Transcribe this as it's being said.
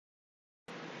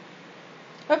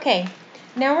Okay,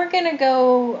 now we're going to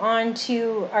go on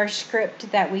to our script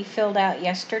that we filled out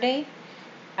yesterday.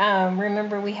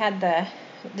 Remember we had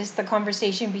the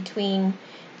conversation between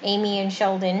Amy and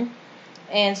Sheldon.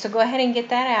 And so go ahead and get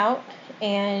that out,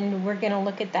 and we're going to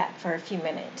look at that for a few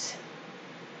minutes.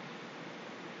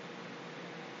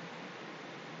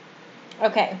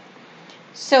 Okay,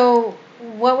 so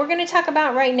what we're going to talk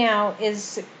about right now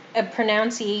is a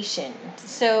pronunciation.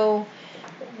 So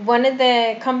one of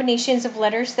the combinations of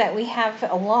letters that we have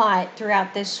a lot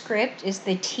throughout this script is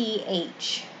the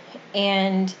TH.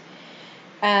 And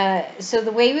so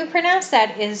the way we pronounce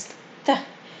that is the,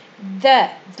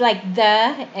 like the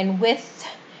and with.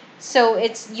 So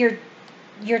it's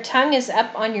your tongue is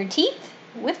up on your teeth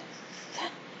with,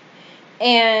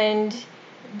 and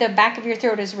the back of your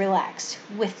throat is relaxed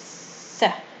with.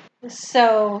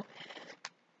 So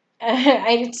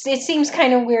it seems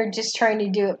kind of weird just trying to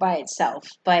do it by itself,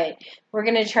 but we're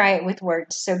going to try it with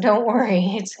words, so don't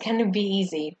worry, it's going to be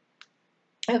easy.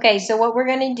 Okay, so what we're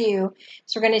going to do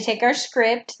is we're going to take our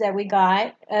script that we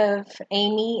got of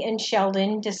Amy and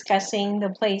Sheldon discussing the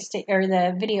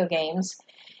the video games,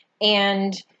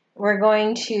 and we're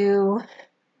going to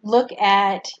look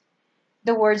at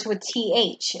the words with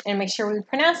TH and make sure we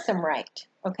pronounce them right,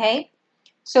 okay?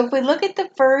 So if we look at the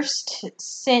first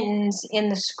sentence in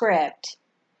the script,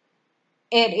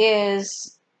 it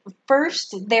is,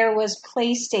 first there was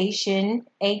PlayStation,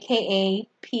 aka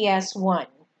PS1.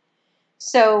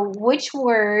 So which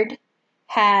word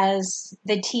has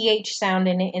the TH sound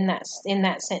in it in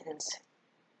that sentence?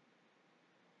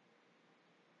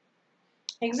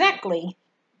 Exactly.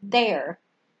 There.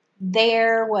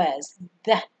 There was.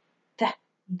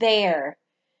 There.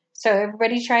 So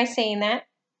everybody try saying that.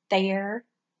 There.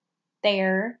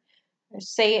 There.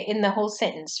 Say it in the whole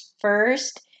sentence.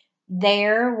 First,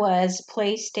 there was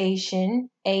PlayStation,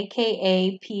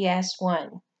 aka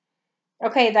PS1.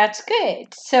 Okay, that's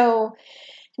good. So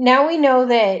now we know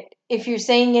that if you're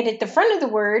saying it at the front of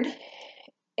the word,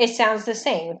 it sounds the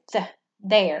same.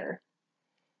 There.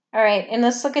 All right, and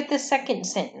let's look at the second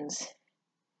sentence.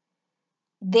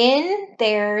 Then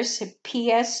there's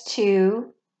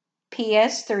PS2,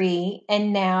 PS3,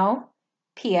 and now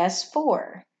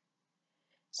PS4.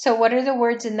 So what are the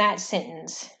words in that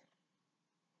sentence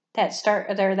that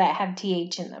start or that have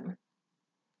TH in them?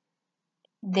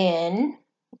 Then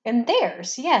and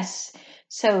theirs, yes.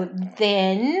 So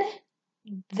then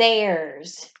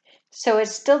theirs. So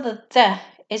it's still the.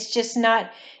 It's just not,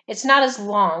 it's not as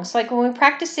long. So like when we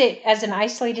practice it as an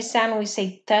isolated sound, when we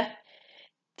say the,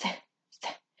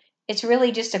 it's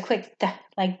really just a quick the,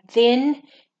 like then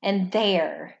and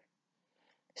there.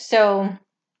 So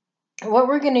what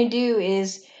we're going to do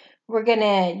is we're going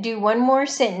to do one more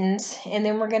sentence, and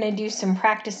then we're going to do some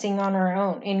practicing on our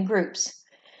own in groups.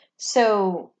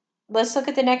 So let's look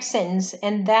at the next sentence,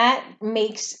 and that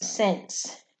makes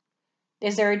sense.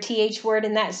 Is there a TH word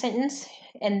in that sentence?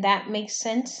 And that makes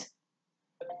sense?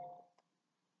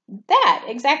 That,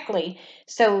 exactly.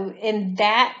 So, and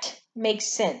that makes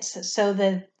sense. So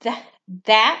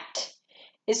that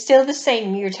is still the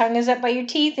same. Your tongue is up by your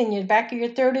teeth and your back of your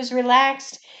throat is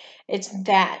relaxed. It's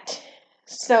that.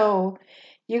 So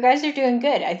you guys are doing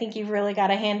good. I think you've really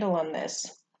got a handle on this.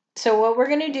 So what we're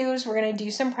going to do is we're going to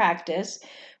do some practice.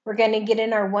 We're going to get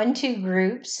in our 1-2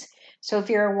 groups. So if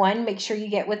you're a 1, make sure you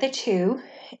get with a 2.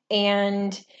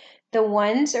 And the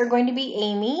 1s are going to be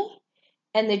Amy,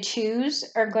 and the 2s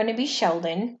are going to be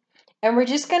Sheldon. And we're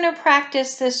just going to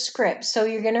practice this script. So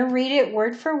you're going to read it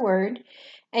word for word,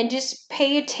 and just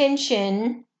pay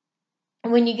attention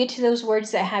when you get to those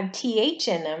words that have TH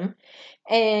in them,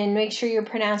 and make sure you're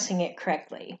pronouncing it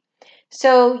correctly.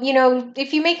 So,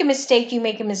 if you make a mistake, you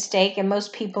make a mistake, and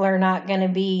most people are not going to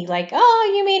be like,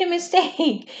 oh, you made a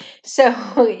mistake. So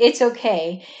it's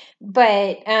okay.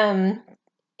 But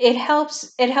it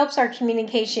helps our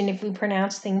communication if we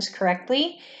pronounce things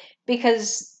correctly,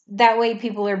 because that way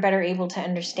people are better able to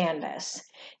understand us.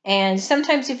 And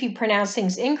sometimes if you pronounce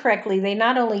things incorrectly, they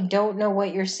not only don't know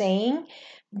what you're saying,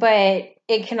 but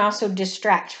it can also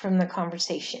distract from the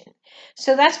conversation.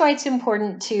 So that's why it's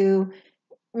important to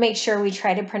make sure we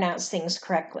try to pronounce things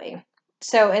correctly.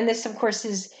 So, and this, of course,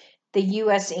 is the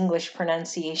U.S. English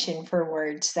pronunciation for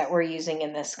words that we're using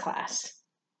in this class.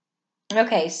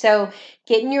 Okay, so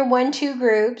get in your 1-2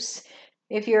 groups.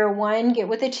 If you're a 1, get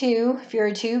with a 2. If you're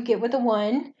a 2, get with a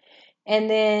 1. And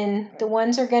then the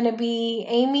 1s are going to be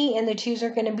Amy, and the 2s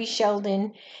are going to be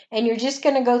Sheldon. And you're just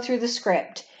going to go through the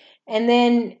script. And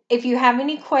then if you have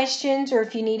any questions or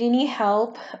if you need any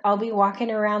help, I'll be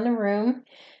walking around the room.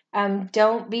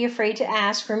 Don't be afraid to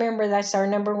ask. Remember, that's our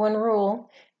number 1 rule.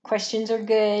 Questions are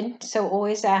good, so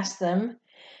always ask them.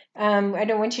 I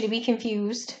don't want you to be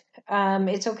confused.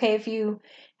 It's okay if you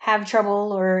have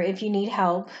trouble or if you need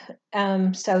help.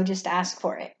 So just ask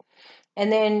for it.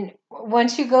 And then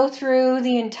once you go through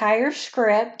the entire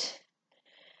script,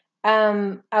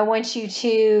 I want you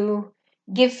to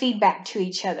give feedback to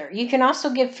each other. You can also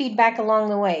give feedback along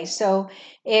the way. So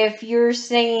if you're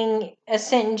saying a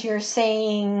sentence, you're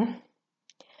saying,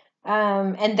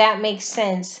 and that makes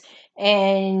sense,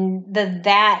 and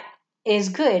that is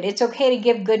good. It's okay to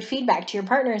give good feedback to your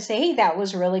partner and say, hey, that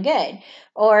was really good.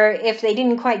 Or if they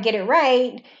didn't quite get it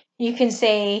right, you can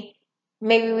say,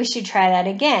 maybe we should try that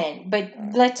again. But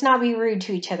let's not be rude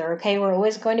to each other, okay? We're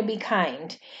always going to be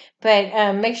kind.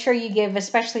 But make sure you give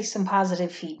especially some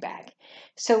positive feedback.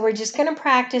 So we're just going to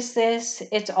practice this.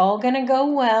 It's all going to go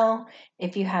well.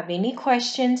 If you have any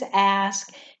questions,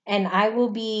 ask. And I will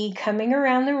be coming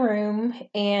around the room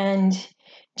and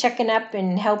checking up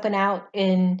and helping out,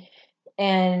 and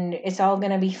it's all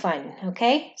going to be fun.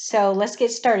 Okay, so let's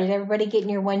get started. Everybody get in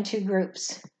your 1-2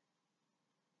 groups.